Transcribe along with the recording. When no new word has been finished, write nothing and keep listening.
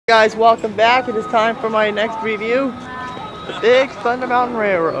Guys, welcome back. It is time for my next review. The Big Thunder Mountain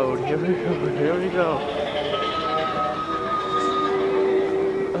Railroad. Here we go. Here we go.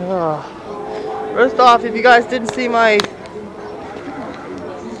 First off, if you guys didn't see my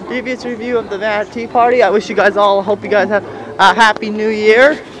previous review of the Mad Tea Party, I wish you guys all, hope you guys have a happy new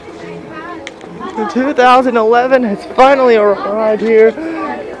year. 2011 has finally arrived here.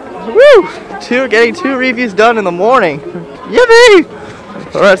 Woo! Getting two reviews done in the morning. Yippee!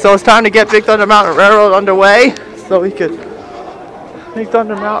 Alright, so it's time to get Big Thunder Mountain Railroad underway so we could Big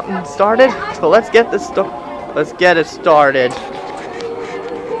Thunder Mountain started. So let's get it started.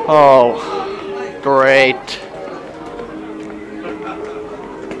 Oh, great.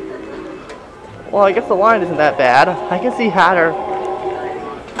 Well, I guess the line isn't that bad. I can see Hatter.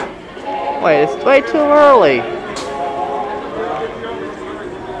 Wait, it's way too early.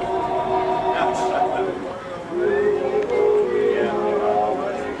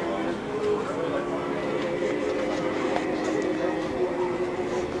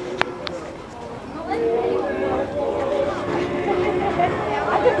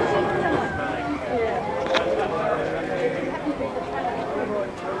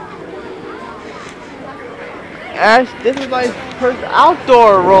 Ash, this is my first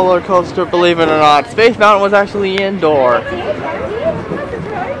outdoor roller coaster, believe it or not. Space Mountain was actually indoor.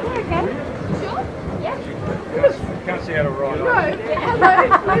 Can't see how to ride.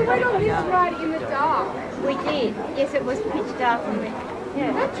 Hello, we went on this ride in the dark. We did. Yes, it was pitch dark.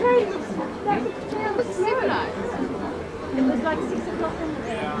 Yeah. That train looks civilized. It was like 6 o'clock in the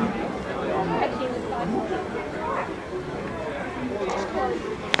day. Actually, it was 5 o'clock.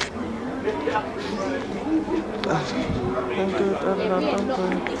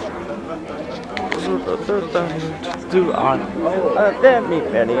 Let me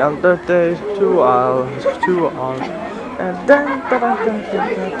many on the day, 2 hours, 2 hours, and then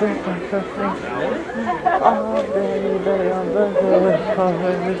all day on the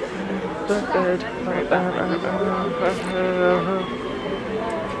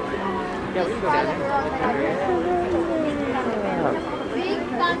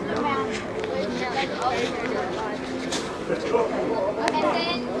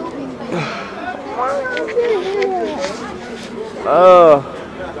oh.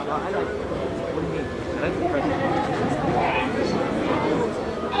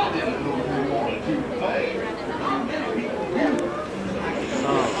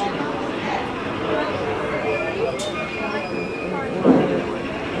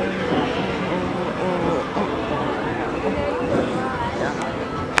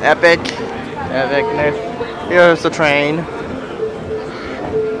 Epicness. Here's the train.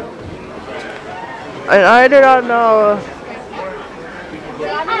 And I did not know.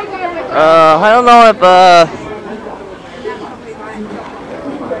 I don't know if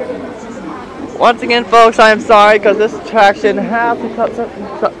once again, folks, I am sorry because this attraction has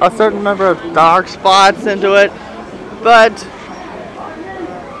a certain number of dark spots into it, but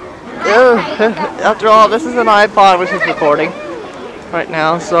after all, this is an iPod which is recording right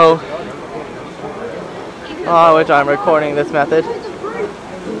now, so which I'm recording this method.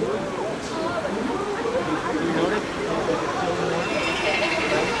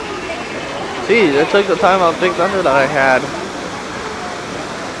 Geez, it took the time on Big Thunder that I had.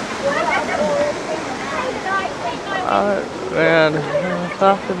 Man, it's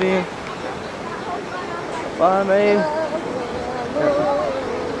tough to be by me.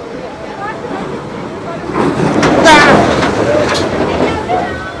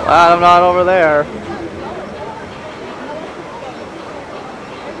 Glad I'm not over there.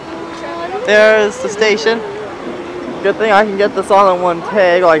 There's the station. Good thing I can get this all in one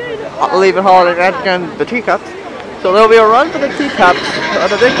tag, like leaving Holiday and the teacups. So there'll be a run for the teacups.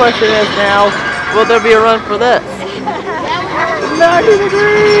 The big question is now, will there be a run for this? 90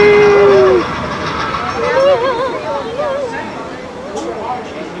 degrees!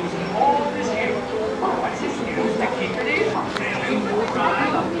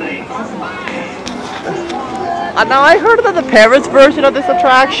 Now I heard that the Paris version of this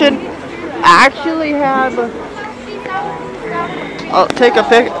attraction actually had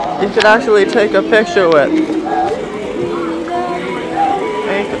you could actually take a picture with.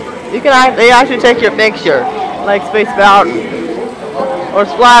 They actually take your picture, like Space Mountain or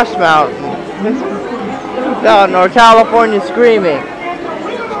Splash Mountain, or California Screaming.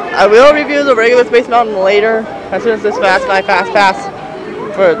 I will review the regular Space Mountain later, as soon as this Fast Pass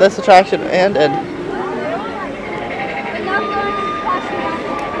for this attraction ended.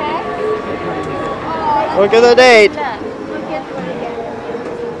 Look at the date.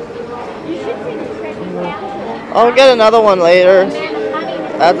 I'll get another one later.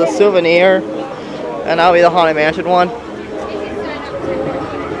 as a souvenir, and that'll be the Haunted Mansion one.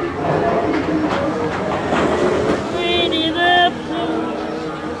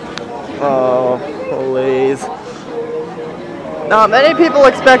 Oh, please. Now, many people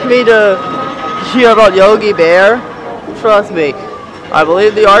expect me to hear about Yogi Bear. Trust me, I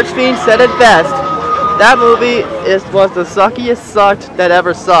believe the Archfiend said it best. That movie was the suckiest sucked that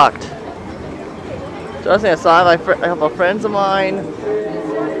ever sucked. Trust me, I saw it. A couple of friends of mine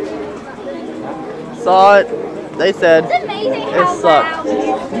saw it. They said it sucked.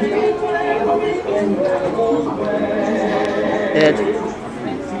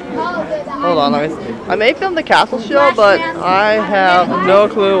 Hold on, let me see. I may film the castle show, but I have no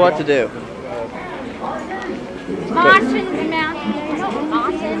clue what to do. Martin's Mountain. No,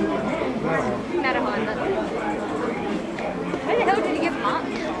 Martin. Matterhorn. Where the hell did you get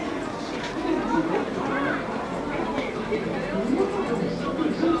Martin?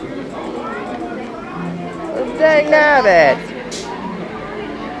 Dang nabbit!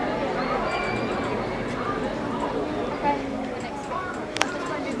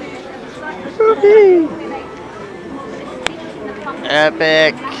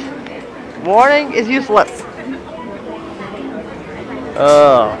 Epic. Warning is useless.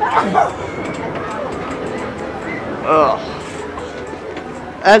 Ugh.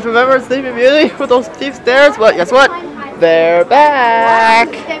 As remember in Sleeping Beauty with those steep stairs, but guess what? They're back.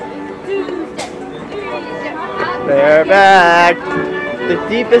 They're back. The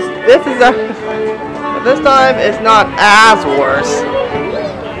deepest. This time it's not as worse.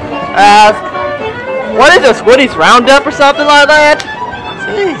 What is this? Woody's Roundup or something like that?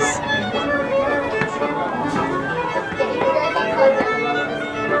 Jeez.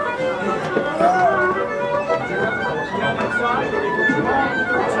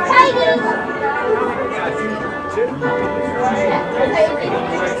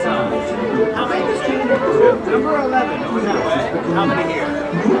 Number 11. How many here?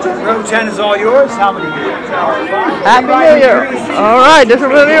 Row 10 is all yours. How many here? Happy New Year! Alright, this is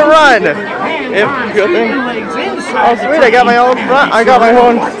gonna be a run. Good thing. Oh sweet, I got my own front. I got my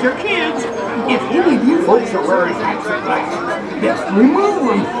own. If any of you folks are wearing hats and glasses, just remove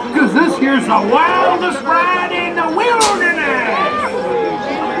them, because this here's the wildest ride in the wilderness.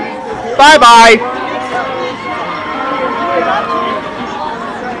 Bye bye.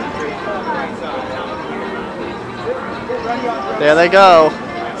 There they go.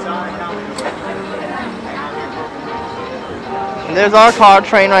 And there's our car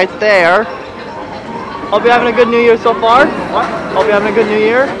train right there. Hope you're having a good New Year so far. What? Hope you're having a good New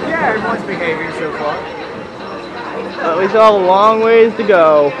Year. Yeah, everyone's behaving so far. We still have a long ways to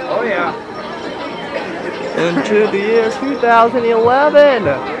go. Oh yeah. Into the year 2011.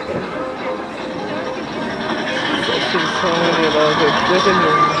 So many of those are sticking.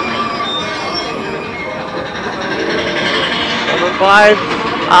 Number 5,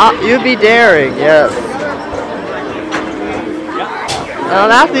 You'd Be Daring, yes. Now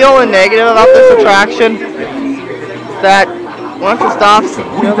that's the only negative about this attraction, that once it stops,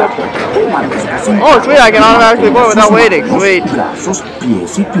 oh sweet, I can automatically board without waiting, sweet. Brazos,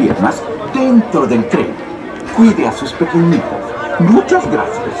 pies y piernas dentro del tren. Cuide a sus pequeñitos. Muchas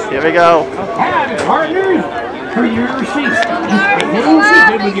gracias. Here we go. Have it, partners, for your seats. Remain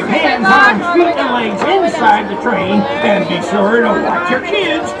seated with your hands, arms, feet, and legs inside the train, and be sure to watch your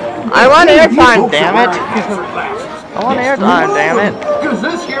kids. I want airtime, damn it. I want airtime, damn it. Because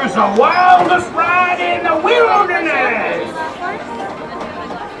this here's the wildest ride in the wilderness.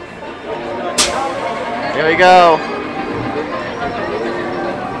 Here we go.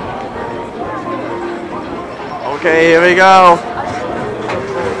 Okay, here we go.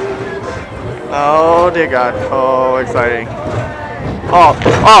 Oh dear God. Oh, exciting. Oh,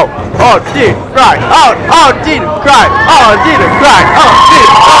 Jesus Christ. Oh, Jesus Christ. Oh, Jesus Christ. Oh,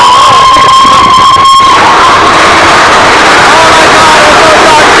 Jesus.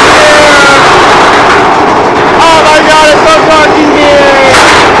 Oh my God, it's so dark in here.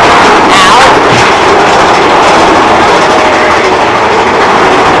 Ow.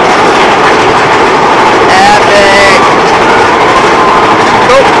 Epic.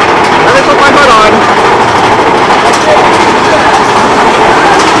 Nope. Let me put my hood on.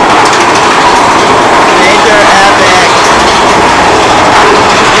 Major epic.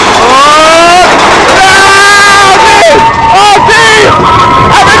 Oh!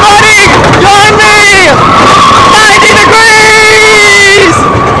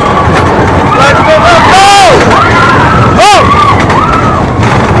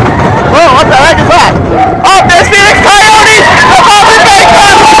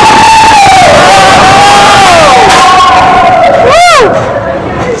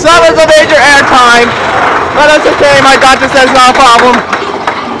 the major airtime. But that's okay, my doctor says not a problem.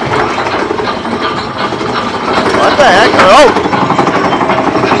 What the heck? Oh!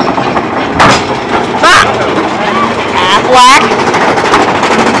 Ah! Half whack.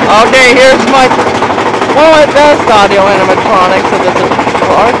 Okay, here's my one of my best audio animatronics of this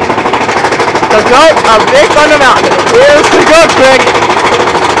park. The goat of Big Thunder Mountain. Here's the goat trick.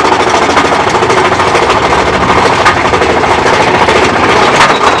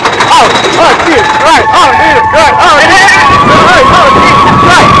 Oh, geez, right, oh, geez, right, oh, geez, right, oh, geez,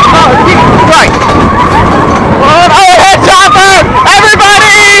 right, oh, geez, right. Overhead chopper,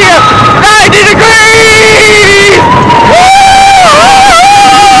 everybody, 90 degrees! Woo!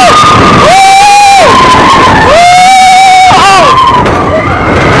 Woo!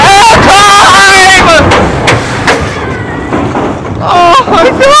 Air time! Oh my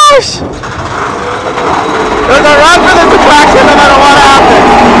gosh! There's a run for this attraction no matter what happens.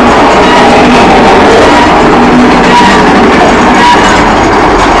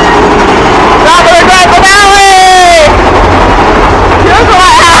 Top of the grand finale! Here's what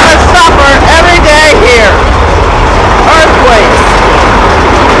I have to suffer every day here. Earthquakes.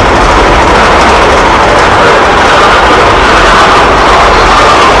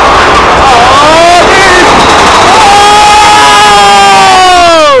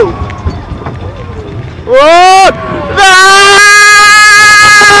 Whoa! No!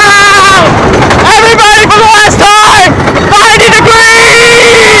 Everybody for the last time! 90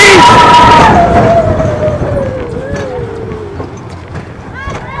 degrees!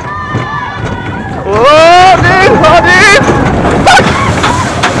 Whoa, dude! Oh, dude!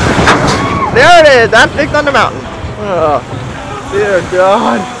 There it is! That's Big Thunder Mountain. Oh, dear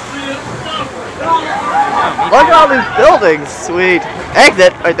God. Look at all these buildings. Sweet.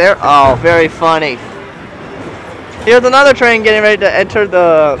 Exit right there. Oh, very funny. Here's another train getting ready to enter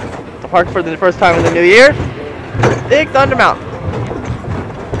the park for the first time in the new year. Big Thunder Mountain.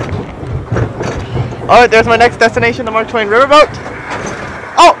 Alright, there's my next destination, the Mark Twain Riverboat.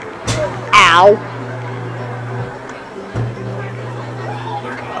 Oh! Ow!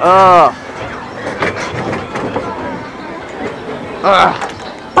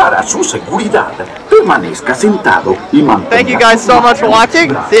 Para su seguridad, permanezca sentado y mantenga. Thank you guys so much for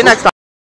watching. See you next time.